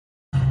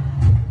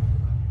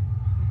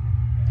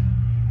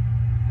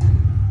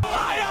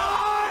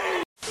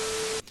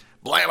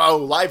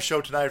Flow live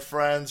show tonight,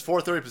 friends.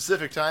 4:30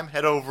 Pacific time.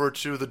 Head over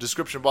to the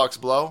description box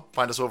below.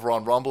 Find us over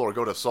on Rumble or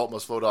go to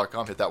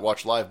saltmustflow.com. Hit that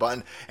watch live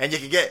button, and you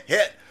can get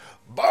hit,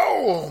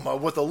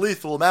 boom, with a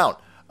lethal amount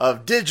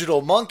of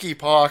digital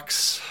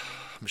monkeypox.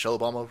 Michelle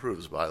Obama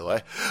approves, by the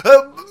way.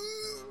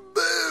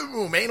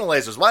 Boom, anal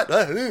lasers. What?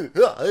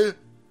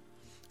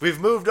 We've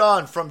moved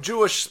on from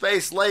Jewish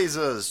space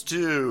lasers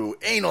to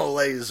anal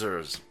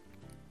lasers.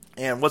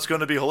 And what's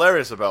going to be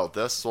hilarious about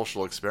this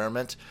social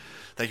experiment,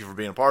 thank you for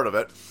being a part of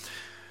it,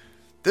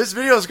 this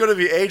video is going to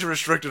be age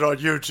restricted on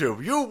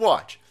YouTube. You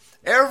watch.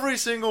 Every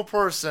single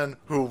person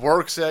who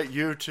works at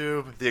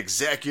YouTube, the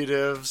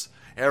executives,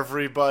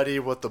 everybody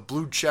with the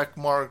blue check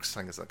marks,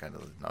 I guess that's kind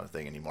of not a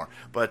thing anymore,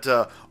 but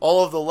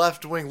all of the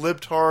left-wing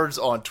libtards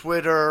on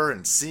Twitter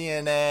and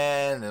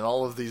CNN and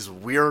all of these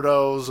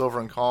weirdos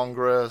over in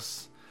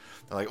Congress,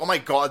 they're like, oh my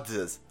god,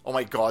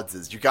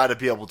 you gotta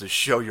be able to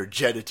show your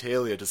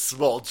genitalia to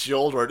small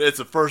children. It's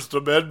a First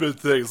Amendment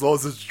thing, as long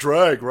as it's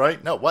drag,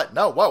 right? No, what?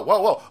 No,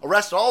 whoa.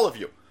 Arrest all of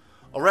you.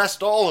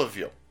 Arrest all of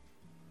you.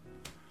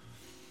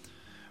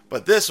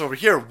 But this over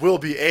here will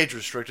be age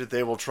restricted.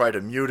 They will try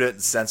to mute it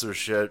and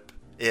censorship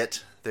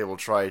it. They will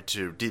try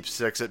to deep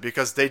six it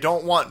because they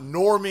don't want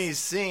normies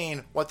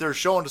seeing what they're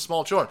showing to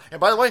small children.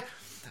 And by the way,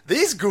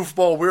 these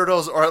goofball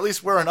weirdos are at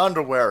least wearing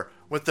underwear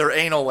with their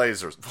anal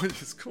lasers. What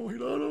is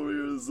going on over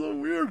here? It's so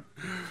weird.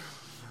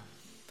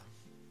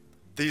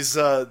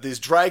 These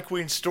drag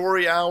queen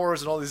story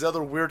hours and all these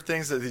other weird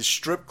things, these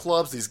strip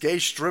clubs, these gay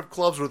strip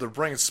clubs where they're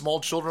bringing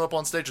small children up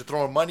on stage and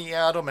throwing money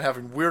at them and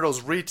having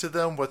weirdos read to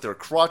them with their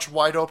crotch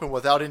wide open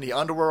without any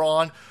underwear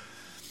on,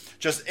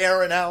 just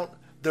airing out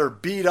their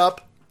beat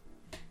up,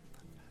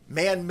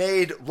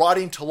 man-made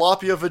rotting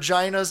tilapia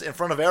vaginas in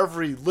front of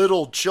every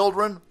little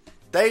children.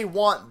 They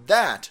want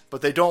that,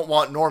 but they don't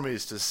want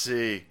normies to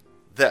see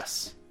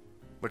this,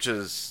 which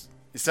is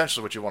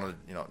essentially what you want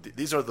to,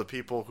 these are the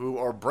people who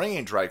are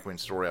bringing drag queen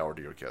story hour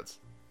to your kids.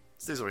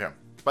 It's these over here.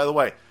 By the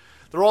way,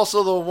 they're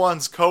also the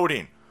ones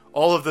coding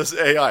all of this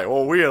AI.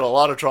 Well, we had a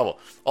lot of trouble.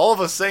 All of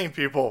us sane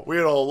people, we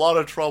had a lot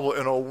of trouble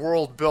in a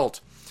world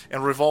built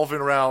and revolving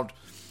around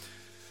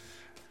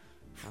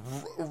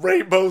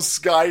Rainbow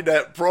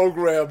Skynet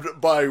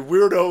programmed by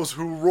weirdos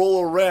who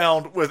roll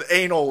around with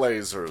anal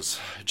lasers.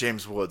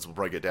 James Woods will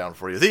break it down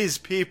for you. These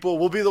people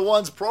will be the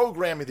ones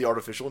programming the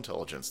artificial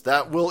intelligence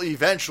that will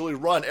eventually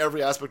run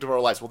every aspect of our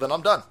lives. Well, then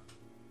I'm done.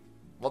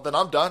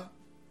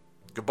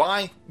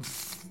 Goodbye.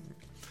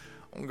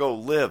 I'm going to go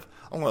live.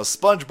 I'm going to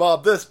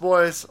SpongeBob this,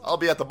 boys. I'll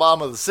be at the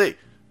bottom of the sea,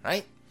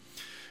 right?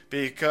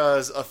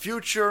 Because a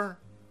future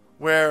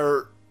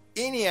where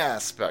any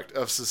aspect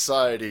of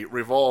society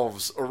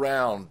revolves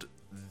around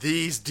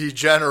these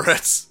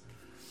degenerates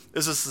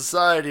is a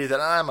society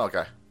that I'm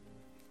okay.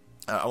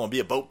 I want to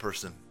be a boat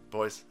person,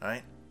 boys,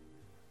 alright?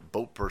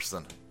 Boat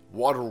person.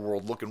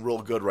 Waterworld looking real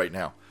good right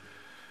now.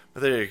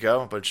 But there you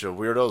go. A bunch of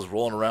weirdos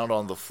rolling around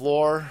on the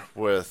floor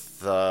with,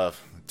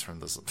 turn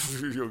this up.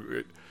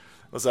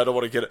 Listen, I don't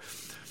want to get it.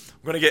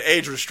 I'm going to get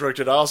age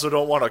restricted. I also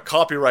don't want a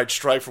copyright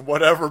strike from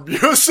whatever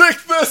music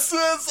this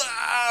is.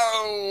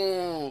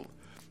 Ow!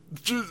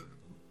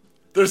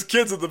 There's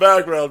kids in the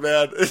background,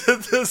 man.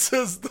 This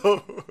is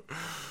the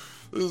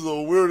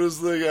weirdest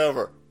thing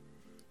ever.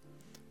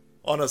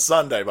 On a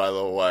Sunday, by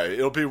the way.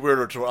 It'll be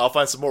weirder tomorrow. I'll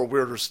find some more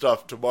weirder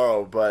stuff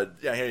tomorrow. But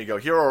yeah, here you go.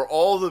 Here are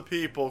all the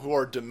people who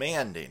are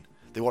demanding.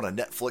 They want a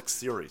Netflix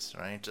series,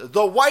 right?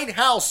 The White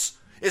House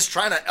is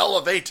trying to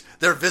elevate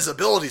their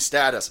visibility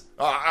status.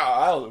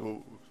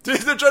 They're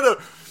trying to,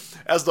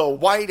 as the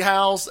White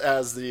House,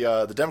 as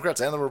the Democrats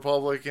and the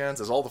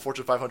Republicans, as all the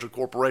Fortune 500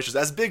 corporations,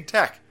 as big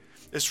tech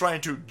is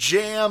trying to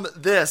jam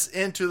this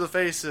into the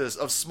faces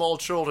of small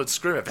children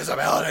screaming,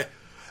 visibility,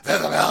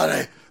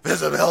 visibility,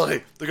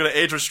 visibility. They're going to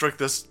age restrict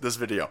this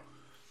video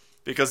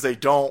because they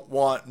don't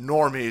want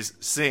normies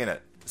seeing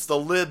it. It's the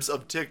libs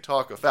of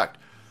TikTok effect.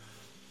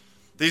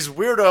 These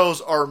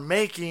weirdos are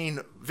making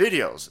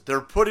videos.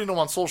 They're putting them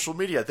on social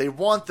media. They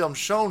want them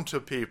shown to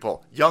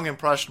people, young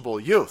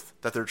impressionable youth,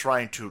 that they're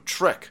trying to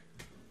trick.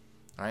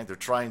 Right? They're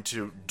trying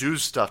to do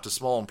stuff to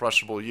small,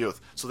 impressionable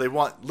youth. So they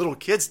want little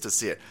kids to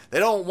see it. They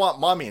don't want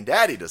mommy and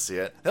daddy to see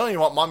it. They don't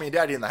even want mommy and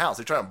daddy in the house.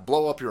 They're trying to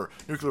blow up your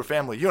nuclear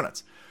family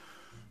units.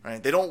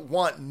 Right? They don't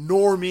want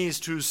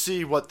normies to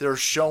see what they're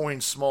showing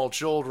small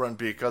children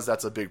because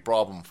that's a big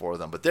problem for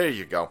them. But there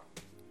you go.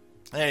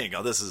 There you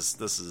go. This is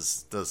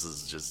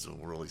just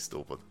really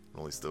stupid.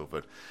 Really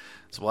stupid.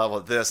 So we'll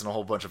have this and a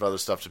whole bunch of other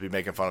stuff to be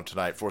making fun of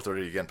tonight.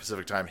 4:30 again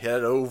Pacific time.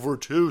 Head over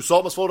to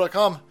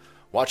saltmustflow.com.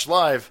 Watch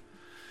live.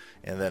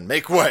 And then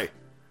make way,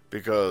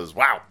 because,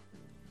 wow,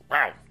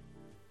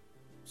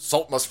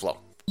 salt must flow.